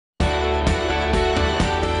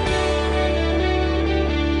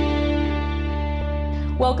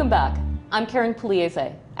Welcome back. I'm Karen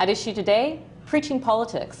Pugliese. At issue today, preaching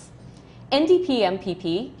politics. NDP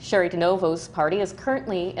MPP Cheri DiNovo's party is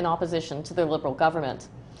currently in opposition to the Liberal government.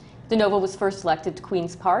 DiNovo was first elected to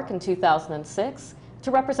Queen's Park in 2006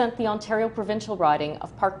 to represent the Ontario provincial riding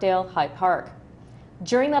of Parkdale High Park.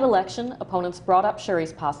 During that election, opponents brought up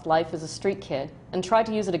Cheri's past life as a street kid and tried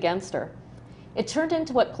to use it against her. It turned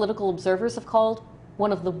into what political observers have called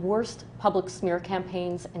one of the worst public smear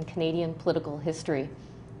campaigns in Canadian political history.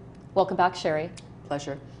 Welcome back, Cheri.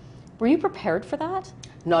 Pleasure. Were you prepared for that?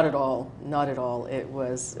 Not at all. Not at all. It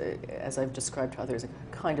was, as I've described to others, a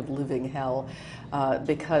kind of living hell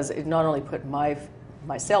because it not only put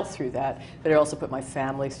myself through that, but it also put my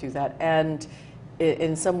family through that. And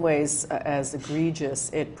in some ways, as egregious,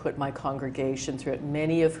 it put my congregation through it,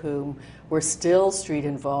 many of whom were still street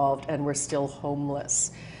involved and were still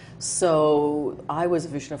homeless. So I was a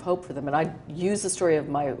vision of hope for them, and I used the story of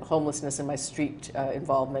my homelessness and my street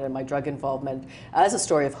involvement and my drug involvement as a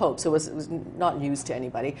story of hope. So it was not news to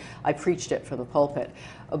anybody. I preached it from the pulpit.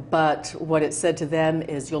 But what it said to them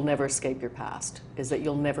is, you'll never escape your past, is that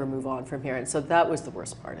you'll never move on from here. And so that was the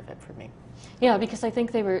worst part of it for me. Yeah, because I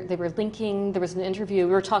think they were linking, there was an interview,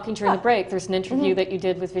 we were talking during the break, there's an interview that you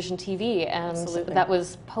did with Vision TV, and Absolutely. that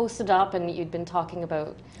was posted up, and you'd been talking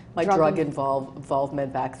about my drug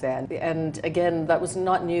involvement back then. And again, that was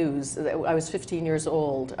not news. I was 15 years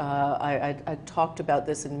old. I talked about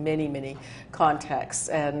this in many, many contexts.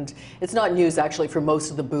 And it's not news, actually, for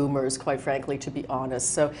most of the boomers, quite frankly, to be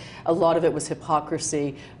honest. So a lot of it was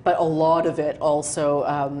hypocrisy, but a lot of it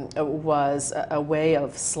also was a way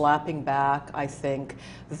of slapping back, I think,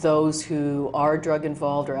 those who are drug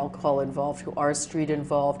involved or alcohol involved, who are street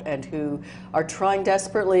involved, and who are trying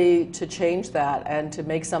desperately to change that and to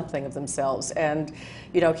make something of themselves. And,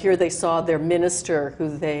 you know, here they saw their minister,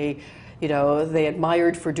 who they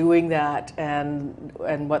admired for doing that, and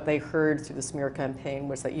what they heard through the smear campaign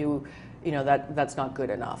was that that's not good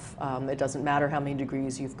enough. It doesn't matter how many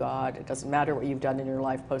degrees you've got. It doesn't matter what you've done in your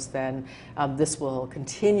life post then. This will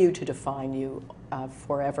continue to define you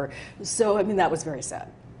forever. So, I mean, that was very sad.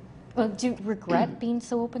 Well, do you regret being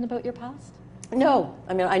so open about your past? No.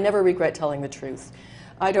 I mean, I never regret telling the truth.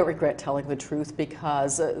 I don't regret telling the truth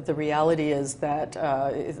because the reality is that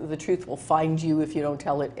the truth will find you if you don't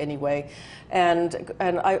tell it anyway. And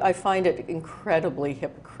I find it incredibly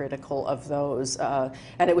hypocritical of those,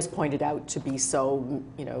 and it was pointed out to be so,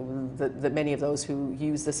 that many of those who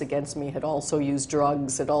use this against me had also used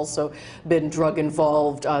drugs, had also been drug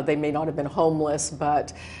involved. They may not have been homeless,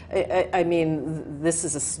 but I mean, this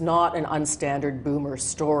is not an unstandard boomer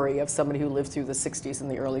story of somebody who lived through the 60s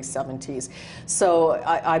and the early 70s. So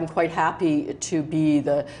I'm quite happy to be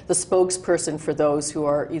the spokesperson for those who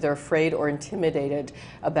are either afraid or intimidated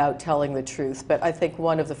about telling the truth. But I think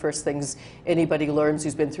one of the first things anybody learns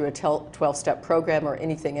who's been through a 12-step program or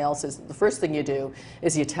anything else is the first thing you do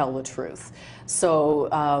is you tell the truth. So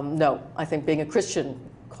no, I think being a Christian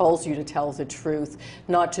calls you to tell the truth,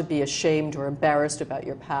 not to be ashamed or embarrassed about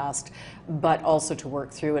your past, but also to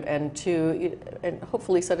work through it and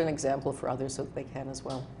hopefully set an example for others so that they can as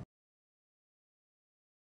well.